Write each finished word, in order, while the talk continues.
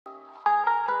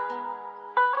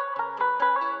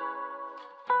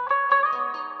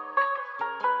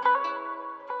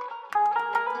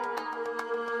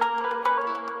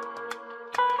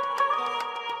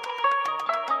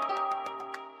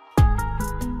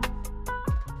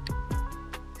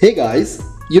Hey guys,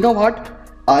 you know what?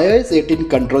 iOS 18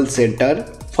 Control Center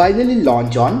finally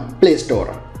launched on Play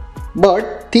Store.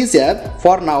 But this app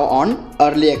for now on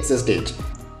early access stage.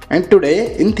 And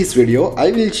today in this video I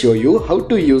will show you how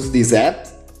to use these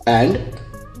apps and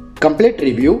complete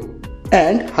review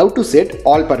and how to set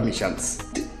all permissions.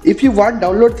 If you want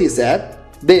download this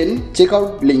app, then check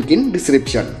out link in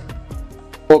description.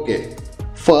 Okay,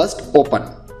 first open.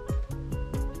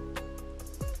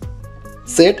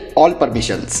 Set all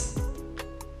permissions.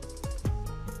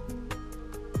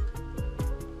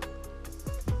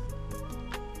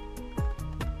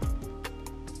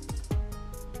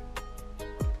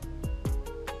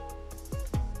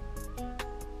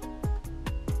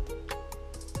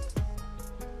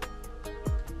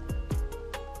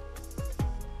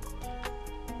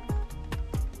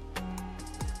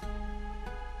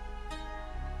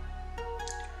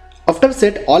 After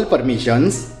set all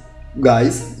permissions,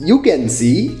 guys, you can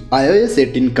see iOS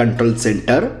 18 Control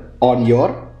Center on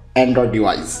your Android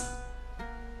device.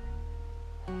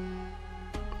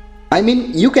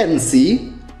 You can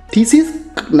see this is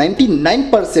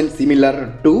 99%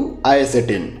 similar to iOS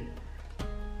 18.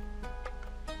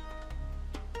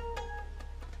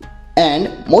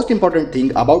 And most important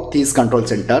thing about this control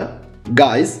center,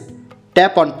 guys,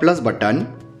 tap on plus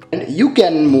button and you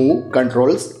can move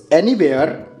controls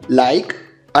anywhere like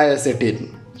iOS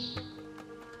 18.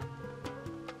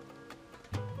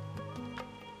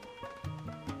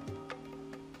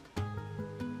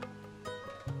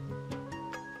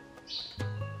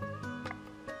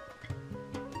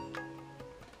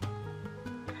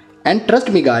 And trust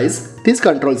me guys, this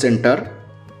control center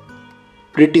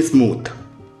pretty smooth.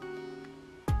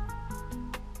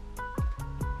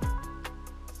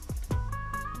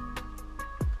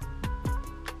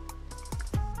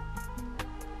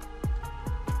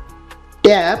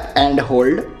 Tap and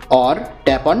hold or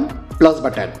tap on plus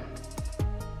button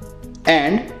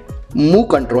and move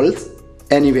controls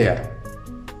anywhere.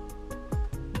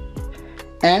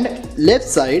 And left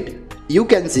side you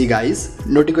can see guys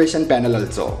notification panel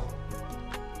also.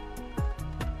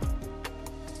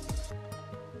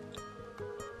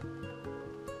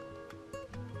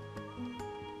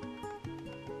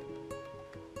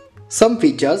 Some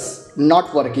features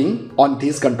not working on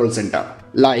this control center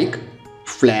like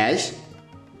flash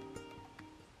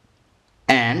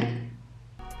and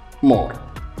more.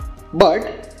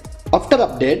 But after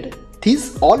update,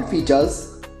 these all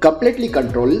features completely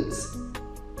controls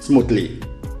smoothly.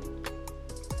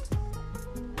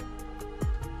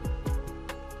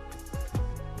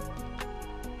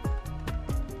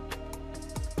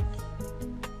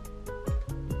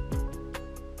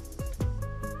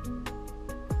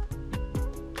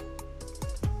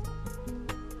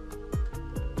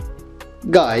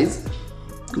 Guys,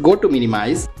 go to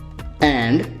minimize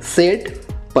and set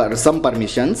some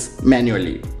permissions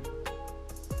manually.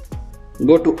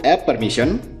 Go to app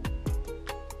permission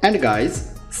and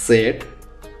guys set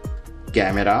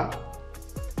camera,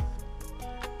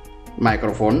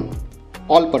 microphone,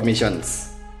 all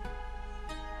permissions.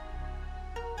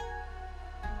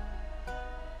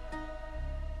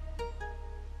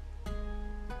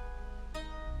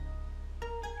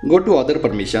 Go to other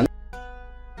permissions.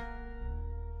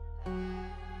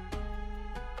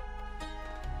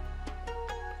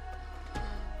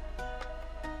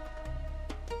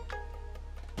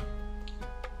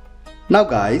 Now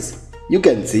guys, you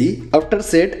can see after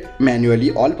set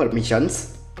manually all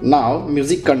permissions, now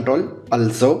music control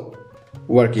also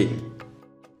working.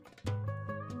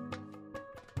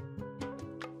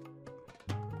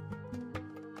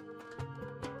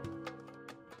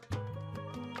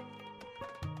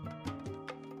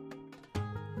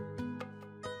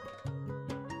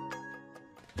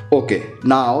 Okay,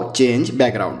 now change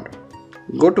background.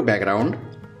 Go to background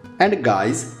and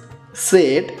guys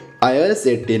set iOS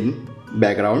 18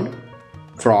 background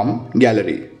from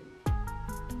gallery.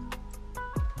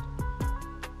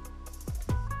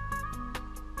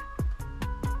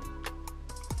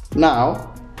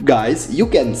 Now guys, you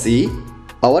can see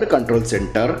our control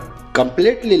center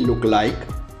completely look like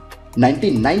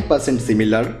 99%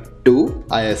 similar to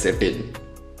iOS 18.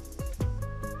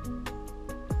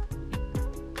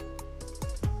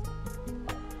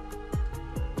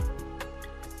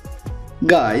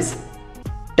 Guys,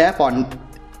 tap on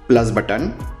plus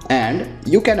button and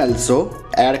you can also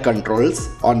add controls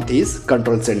on this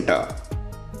control center.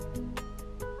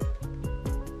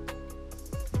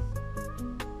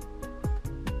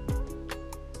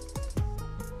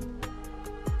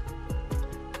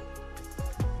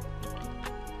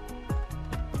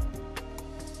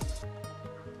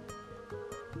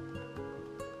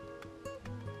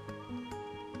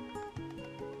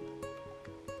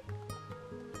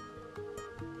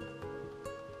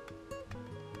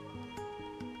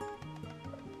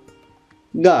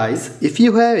 Guys, if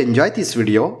you have enjoyed this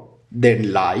video,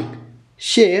 then like,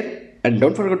 share and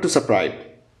don't forget to subscribe.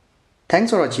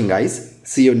 Thanks for watching guys.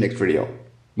 See you in next video.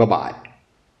 Bye bye.